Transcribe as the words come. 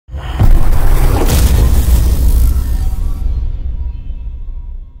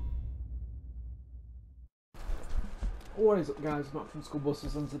What is up, guys? Matt from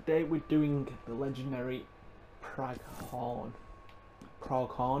Schoolbusters, and today we're doing the Legendary Pronghorn,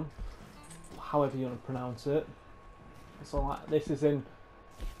 however you want to pronounce it. So like, this is in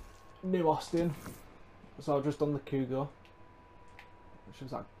New Austin, so I've just done the Cougar, which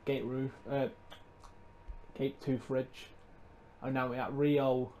was that gate 2 fridge, and now we're at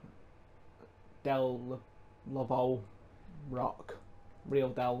Rio del Lobo Rock.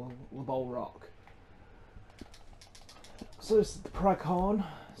 So this is the Pronghorn,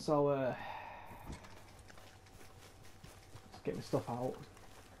 so let's get my stuff out.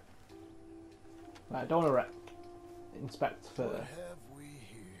 Right, I don't want to inspect further. What have we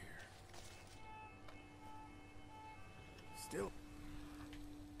here? Still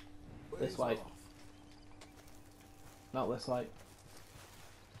This way. Not this way.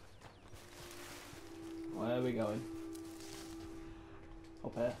 Where are we going?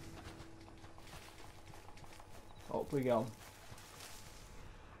 Up here. Up we go.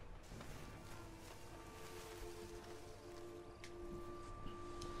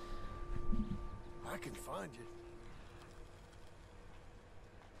 I can find you.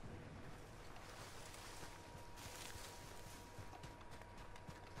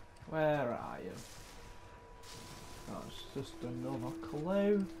 Where are you? Oh, it's just another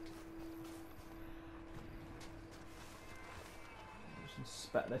clue. Just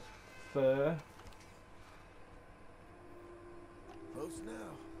inspect this fur. Close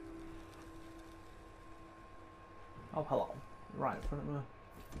now. Oh, hello. Right in front of me.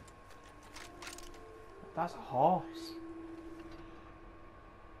 That's a horse.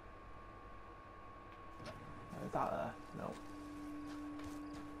 Is that there? No.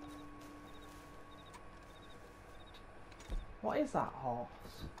 What is that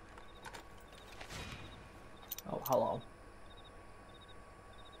horse? Oh, hello.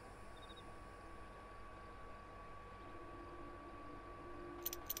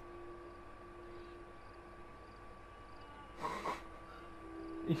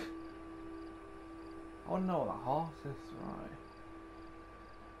 I want to know what that horse is, right?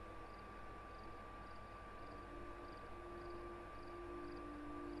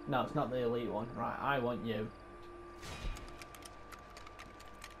 No, it's not the elite one. Right, I want you.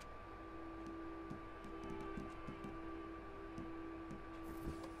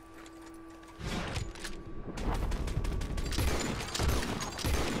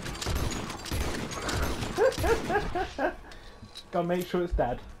 Gotta make sure it's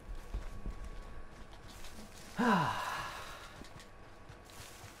dead.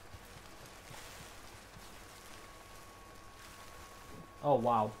 Oh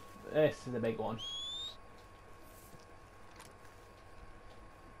wow, this is a big one.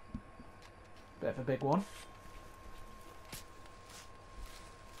 Bit of a big one.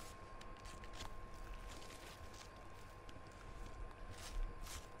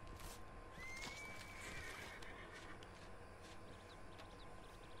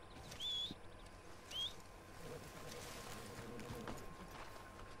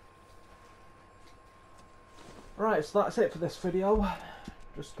 Right, so that's it for this video.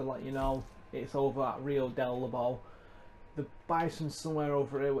 Just to let you know, it's over at Rio del Lobo. The bison's somewhere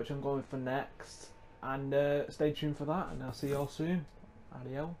over here, which I'm going for next. And stay tuned for that, and I'll see you all soon.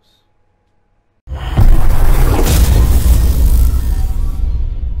 Adios.